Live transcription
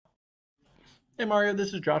Hey Mario,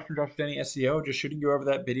 this is Josh from Josh and Danny SEO, just shooting you over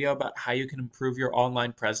that video about how you can improve your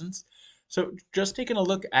online presence. So just taking a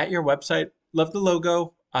look at your website, love the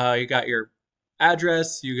logo. You got your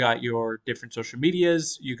address, you got your different social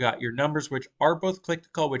medias, you got your numbers, which are both click to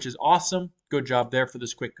call, which is awesome. Good job there for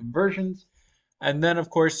those quick conversions. And then of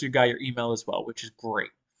course you got your email as well, which is great.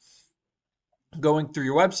 Going through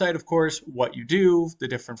your website, of course, what you do, the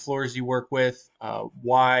different floors you work with,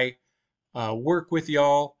 why work with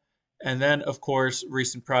y'all. And then, of course,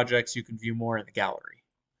 recent projects you can view more in the gallery.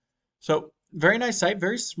 So, very nice site,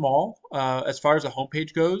 very small as far as the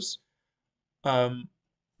homepage goes. Um,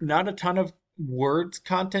 Not a ton of words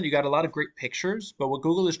content. You got a lot of great pictures, but what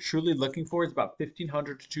Google is truly looking for is about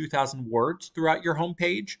 1,500 to 2,000 words throughout your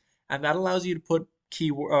homepage, and that allows you to put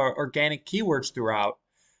organic keywords throughout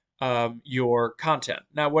your content.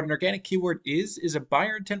 Now, what an organic keyword is a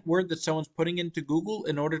buyer intent word that someone's putting into Google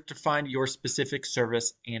in order to find your specific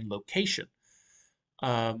service and location.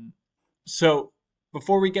 Um, so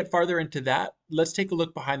before we get farther into that, let's take a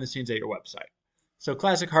look behind the scenes at your website. So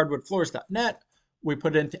classichardwoodfloors.net, we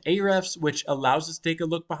put it into Ahrefs, which allows us to take a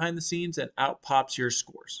look behind the scenes and out pops your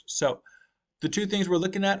scores. So the two things we're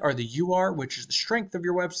looking at are the UR, which is the strength of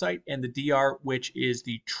your website, and the DR, which is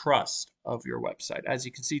the trust of your website. As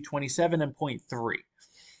you can see, 27 and 0.3.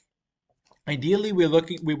 Ideally,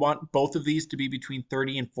 we want both of these to be between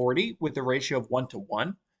 30 and 40 with a ratio of 1 to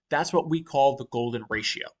 1. That's what we call the golden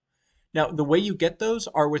ratio. Now, the way you get those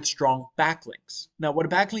are with strong backlinks. Now, what a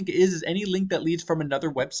backlink is any link that leads from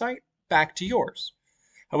another website back to yours.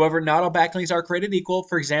 However, not all backlinks are created equal.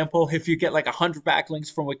 For example, if you get like 100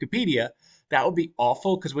 backlinks from Wikipedia, that would be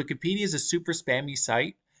awful because Wikipedia is a super spammy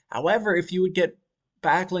site. However, if you would get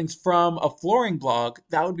backlinks from a flooring blog,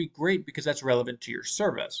 that would be great because that's relevant to your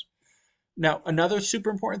service. Now, another super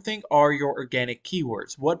important thing are your organic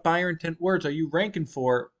keywords. What buyer intent words are you ranking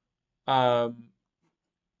for um,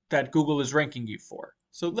 that Google is ranking you for?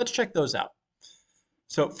 So let's check those out.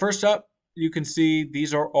 So first up, you can see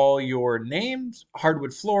these are all your names.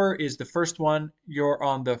 Hardwood floor is the first one. You're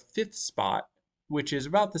on the 5th spot, which is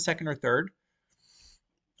about the second or third,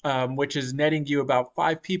 which is netting you about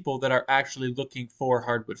 5 people that are actually looking for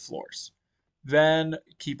hardwood floors. Then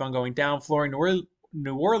keep on going down. Flooring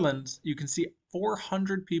New Orleans, you can see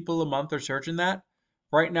 400 people a month are searching that.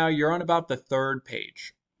 Right now, you're on about the 3rd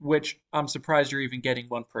page, which I'm surprised you're even getting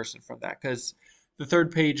one person from that because the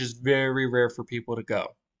 3rd page is very rare for people to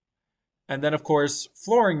go. And then, of course,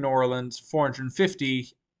 Flooring New Orleans,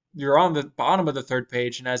 450, you're on the bottom of the 3rd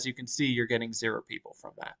page, and as you can see, you're getting 0 people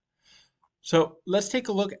from that. So let's take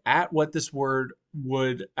a look at what this word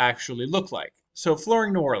would actually look like. So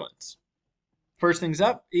Flooring New Orleans. First things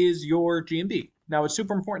up is your GMB. Now, it's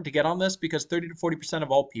super important to get on this because 30 to 40%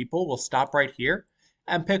 of all people will stop right here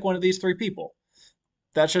and pick one of these 3 people.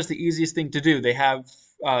 That's just the easiest thing to do.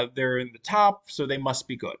 They're in the top, so they must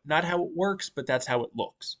be good. Not how it works, but that's how it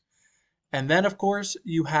looks. And then, of course,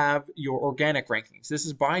 you have your organic rankings. This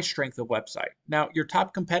is by strength of website. Now, your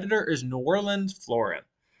top competitor is New Orleans Flooring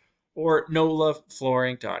or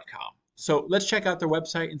nolaflooring.com. So let's check out their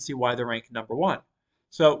website and see why they're ranked number 1.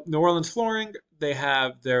 So New Orleans Flooring, they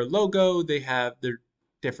have their logo, they have their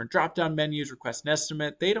different drop-down menus, request an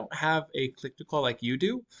estimate. They don't have a click-to-call like you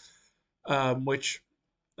do, which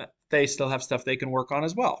they still have stuff they can work on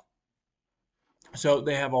as well. So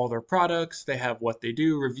they have all their products, they have what they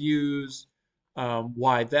do, reviews,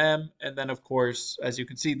 why them, and then of course, as you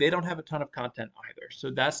can see, they don't have a ton of content either.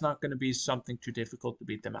 So that's not going to be something too difficult to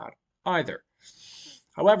beat them out either.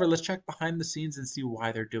 However, let's check behind the scenes and see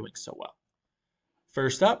why they're doing so well.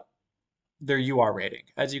 First up, their UR rating.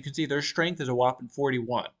 As you can see, their strength is a whopping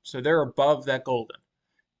 41, so they're above that golden.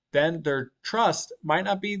 Then their trust might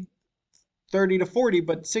not be 30 to 40,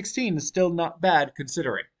 but 16 is still not bad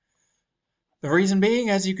considering. The reason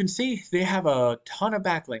being, as you can see, they have a ton of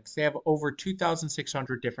backlinks. They have over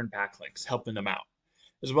 2,600 different backlinks helping them out,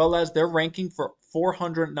 as well as they're ranking for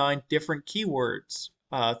 409 different keywords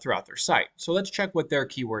throughout their site. So let's check what their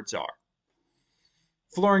keywords are.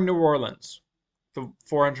 Flooring New Orleans, the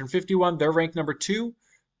 451, they're ranked number 2,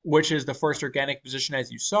 which is the first organic position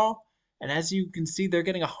as you saw. And as you can see, they're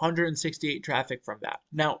getting 168 traffic from that.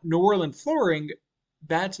 Now, New Orleans Flooring,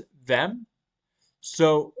 that's them.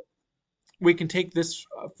 So we can take this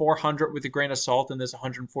 400 with a grain of salt and this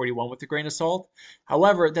 141 with a grain of salt.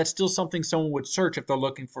 However, that's still something someone would search if they're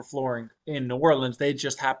looking for flooring in New Orleans. They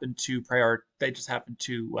just happen to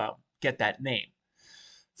get that name.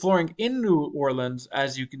 Flooring in New Orleans,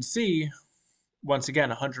 as you can see, once again,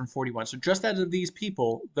 141. So just out of these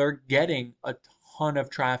people, they're getting a ton of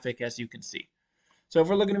traffic, as you can see. So if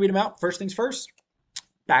we're looking to beat them out, first things first,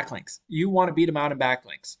 backlinks. You want to beat them out in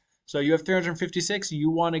backlinks. So you have 356, you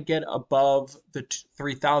want to get above the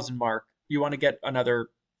 3,000 mark. You want to get another,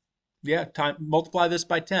 yeah, time, multiply this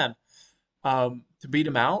by 10 to beat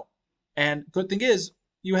them out. And good thing is,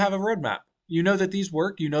 you have a roadmap. You know that these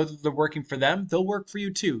work. You know that they're working for them. They'll work for you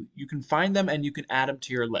too. You can find them and you can add them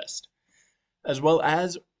to your list. As well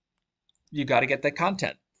as you got to get that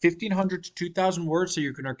content. 1,500 to 2,000 words so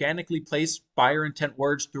you can organically place buyer intent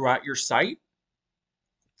words throughout your site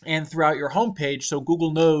and throughout your homepage so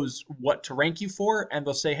Google knows what to rank you for and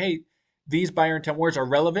they'll say, hey, these buyer intent words are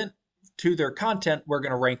relevant to their content. We're going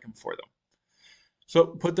to rank them for them. So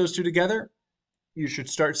put those two together. You should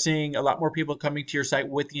start seeing a lot more people coming to your site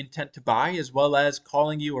with the intent to buy, as well as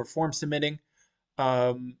calling you or form submitting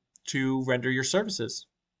to render your services.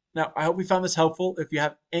 Now, I hope you found this helpful. If you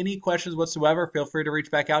have any questions whatsoever, feel free to reach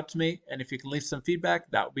back out to me. And if you can leave some feedback,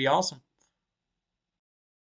 that would be awesome.